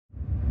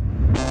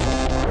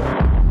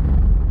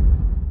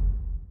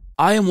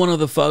I am one of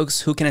the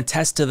folks who can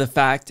attest to the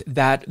fact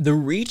that the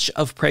reach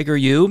of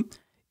PragerU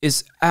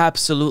is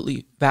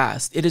absolutely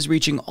vast. It is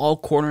reaching all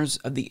corners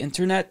of the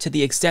internet to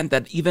the extent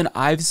that even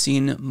I've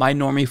seen my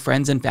normie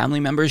friends and family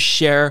members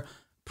share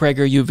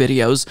PragerU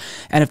videos.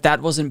 And if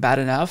that wasn't bad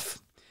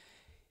enough,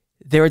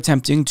 they're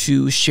attempting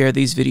to share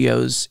these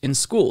videos in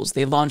schools.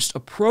 They launched a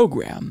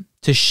program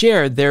to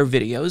share their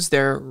videos,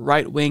 their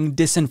right-wing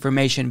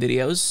disinformation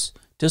videos,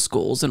 to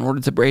schools in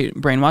order to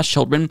brainwash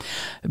children.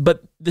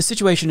 But the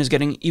situation is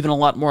getting even a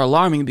lot more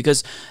alarming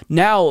because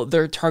now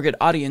their target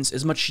audience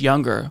is much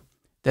younger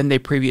than they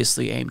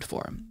previously aimed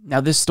for. Now,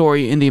 this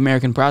story in the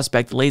American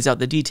Prospect lays out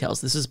the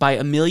details. This is by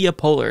Amelia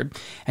Pollard,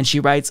 and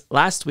she writes,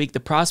 last week, the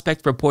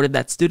Prospect reported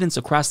that students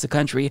across the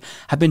country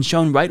have been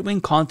shown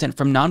right-wing content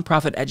from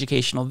nonprofit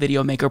educational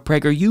video maker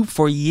PragerU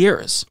for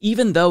years,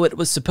 even though it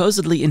was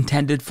supposedly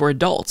intended for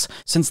adults.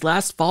 Since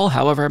last fall,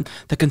 however,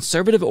 the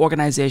conservative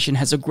organization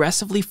has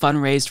aggressively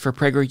fundraised for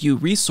PragerU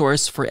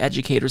Resource for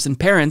Educators and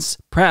Parents,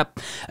 PrEP,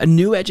 a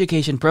new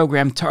education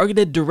program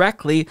targeted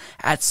directly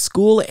at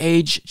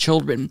school-age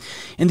children.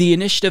 In the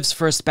initiative's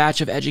first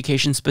batch of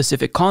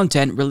education-specific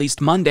content released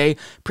Monday,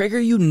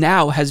 PragerU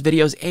now has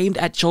videos aimed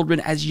at children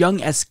as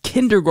young as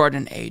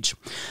kindergarten age.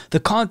 The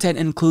content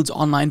includes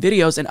online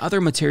videos and other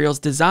materials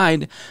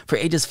designed for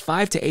ages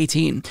 5 to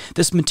 18.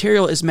 This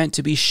material is meant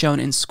to be shown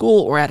in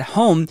school or at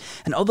home,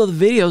 and although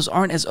the videos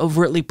aren't as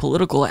overtly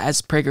political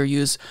as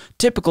PragerU's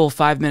typical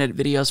 5-minute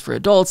videos for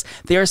adults,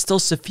 they are still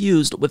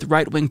suffused with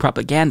right-wing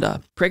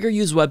propaganda.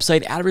 PragerU's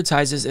website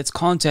advertises its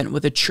content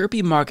with a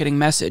chirpy marketing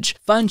message,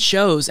 fun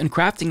shows, and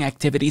crafting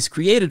activities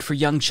created for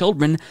young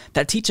children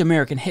that teach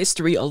American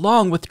history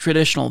along with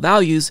traditional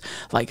values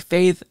like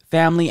faith,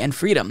 family, and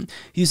freedom.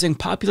 Using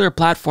popular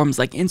platforms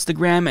like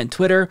Instagram and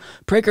Twitter,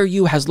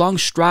 PragerU has long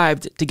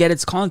strived to get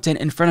its content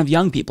in front of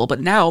young people,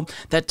 but now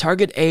that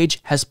target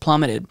age has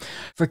plummeted.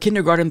 For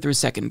kindergarten through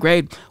 2nd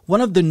grade, one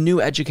of the new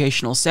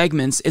educational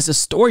segments is a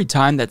story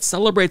time that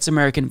celebrates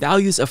American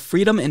values of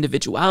freedom,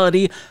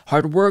 individuality,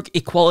 hard work,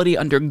 equality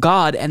under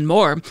God, and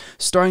more,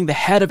 starring the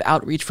head of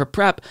outreach for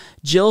PrEP,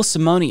 Jill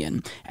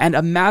Simonian, and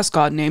a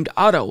mascot named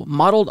Otto,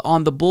 modeled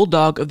on the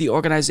bulldog of the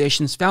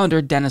organization's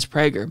founder, Dennis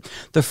Prager.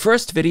 The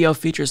first video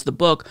features the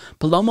book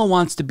Paloma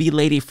Wants to Be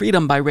Lady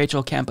Freedom by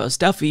Rachel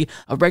Campos-Duffy,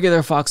 a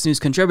regular Fox News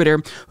contributor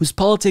whose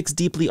politics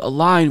deeply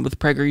align with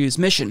PragerU's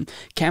mission.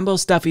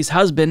 Campos-Duffy's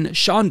husband,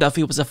 Sean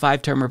Duffy, was a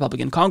 5-term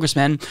Republican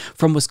congressman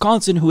from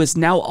Wisconsin who is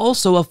now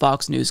also a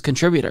Fox News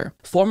contributor.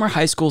 Former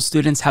high school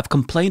students have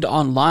complained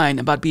online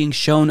about being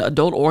shown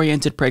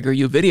adult-oriented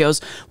PragerU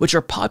videos, which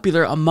are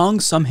popular among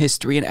some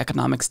history and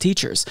economics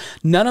teachers.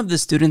 None of the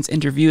students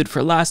interviewed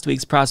for last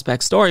week's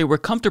Prospect story were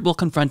comfortable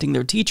confronting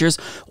their teachers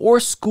or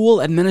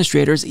school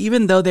administrators,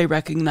 even though they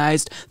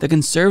recognized the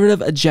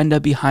conservative agenda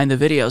behind the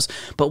videos.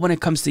 But when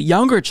it comes to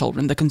younger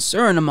children, the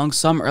concern among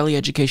some early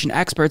education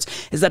experts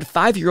is that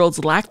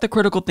 5-year-olds lack the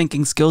critical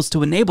thinking skills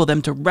to enable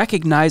them to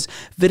recognize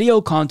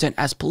video content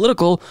as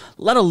political,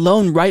 let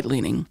alone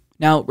right-leaning.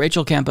 Now,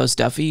 Rachel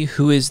Campos-Duffy,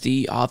 who is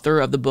the author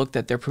of the book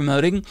that they're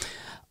promoting,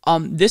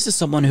 this is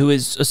someone who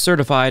is a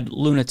certified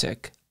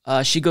lunatic.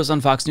 She goes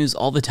on Fox News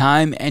all the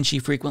time, and she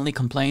frequently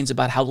complains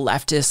about how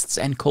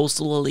leftists and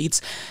coastal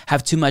elites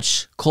have too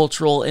much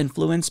cultural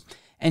influence.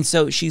 And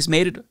so she's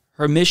made it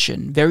her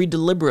mission, very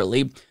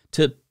deliberately,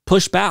 to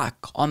push back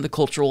on the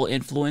cultural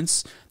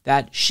influence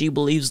that she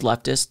believes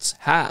leftists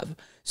have.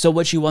 So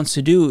what she wants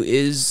to do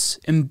is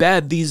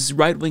embed these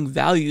right-wing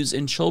values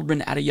in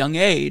children at a young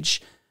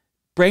age,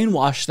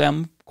 brainwash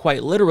them,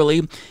 quite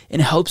literally,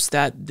 in hopes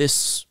that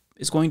this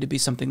is going to be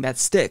something that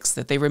sticks,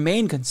 that they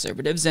remain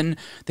conservatives and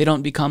they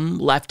don't become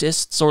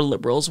leftists or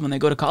liberals when they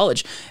go to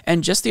college.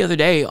 And just the other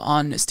day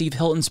on Steve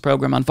Hilton's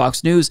program on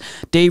Fox News,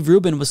 Dave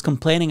Rubin was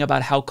complaining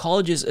about how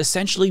colleges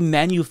essentially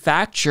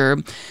manufacture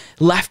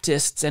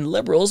leftists and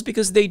liberals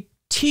because they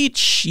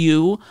teach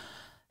you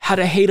how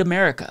to hate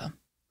America.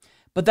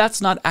 But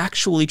that's not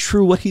actually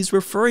true. What he's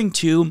referring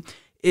to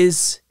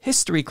is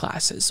history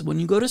classes. When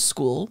you go to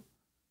school,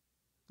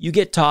 you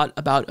get taught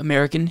about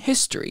American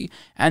history.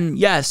 And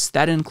yes,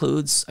 that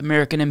includes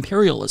American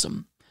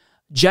imperialism,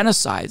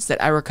 genocides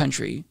that our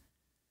country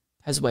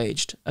has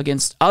waged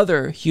against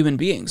other human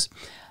beings.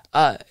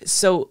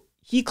 So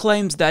he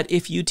claims that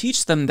if you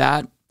teach them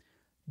that,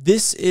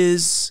 this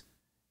is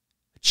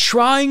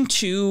trying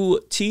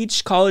to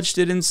teach college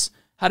students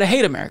how to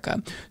hate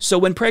America. So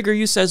when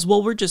PragerU says,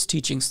 well, we're just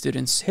teaching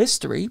students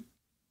history,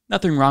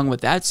 nothing wrong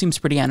with that. Seems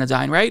pretty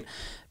anodyne, right?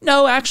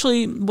 No,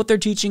 actually, what they're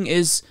teaching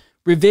is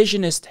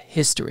revisionist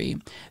history.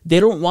 They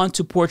don't want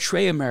to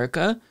portray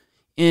America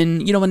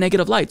in, a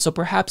negative light. So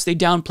perhaps they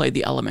downplay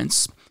the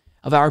elements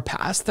of our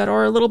past that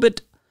are a little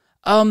bit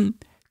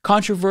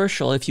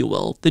controversial, if you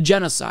will. The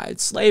genocide,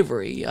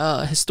 slavery,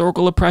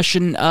 historical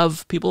oppression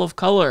of people of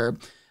color,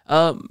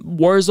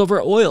 wars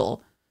over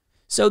oil.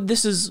 So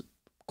this is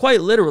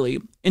quite literally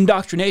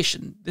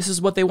indoctrination. This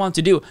is what they want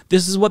to do.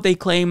 This is what they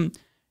claim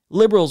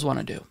liberals want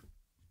to do.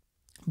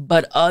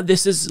 But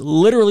this is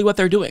literally what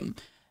they're doing.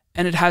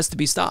 And it has to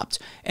be stopped.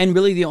 And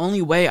really the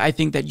only way I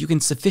think that you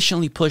can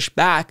sufficiently push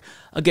back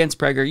against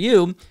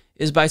PragerU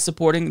is by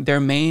supporting their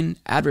main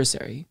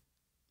adversary,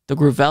 the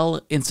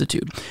Gravel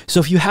Institute. So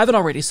if you haven't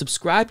already,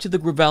 subscribe to the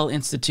Gravel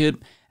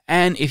Institute,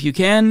 and if you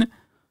can,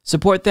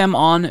 support them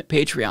on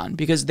Patreon,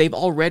 because they've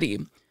already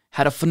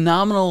had a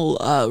phenomenal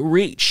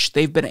reach.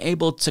 They've been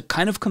able to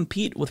kind of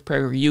compete with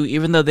PragerU,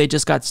 even though they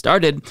just got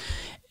started.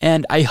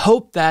 And I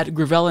hope that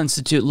Gravel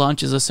Institute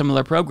launches a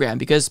similar program,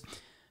 because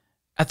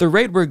at the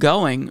rate we're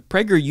going,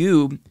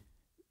 PragerU,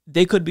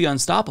 they could be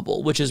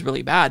unstoppable, which is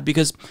really bad,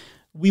 because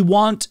we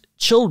want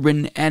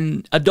children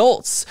and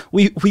adults.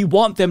 We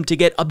want them to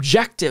get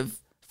objective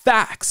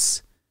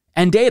facts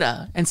and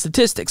data and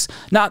statistics,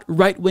 not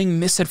right-wing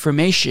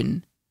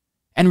misinformation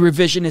and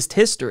revisionist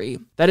history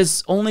that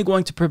is only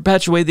going to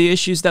perpetuate the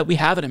issues that we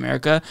have in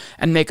America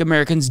and make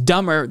Americans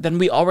dumber than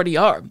we already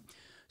are.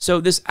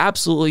 So this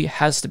absolutely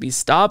has to be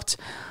stopped.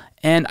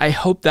 And I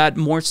hope that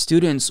more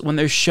students, when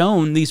they're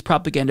shown these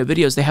propaganda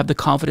videos, they have the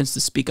confidence to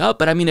speak up.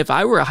 But I mean, if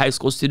I were a high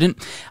school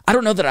student, I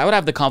don't know that I would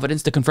have the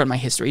confidence to confront my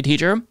history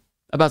teacher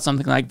about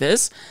something like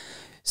this.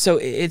 So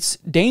it's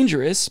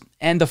dangerous.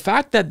 And the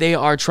fact that they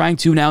are trying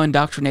to now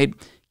indoctrinate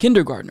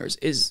kindergartners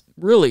is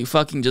really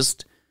fucking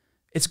just,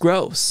 it's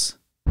gross.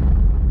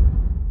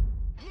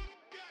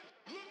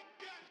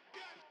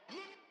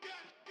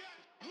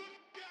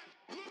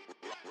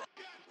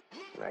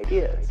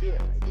 Ideas.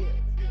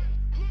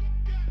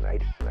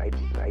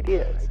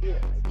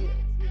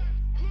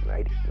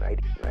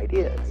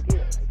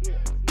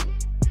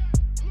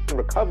 In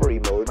recovery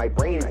mode, my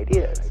brain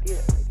ideas.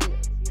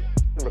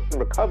 In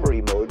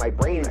recovery mode, my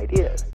brain ideas.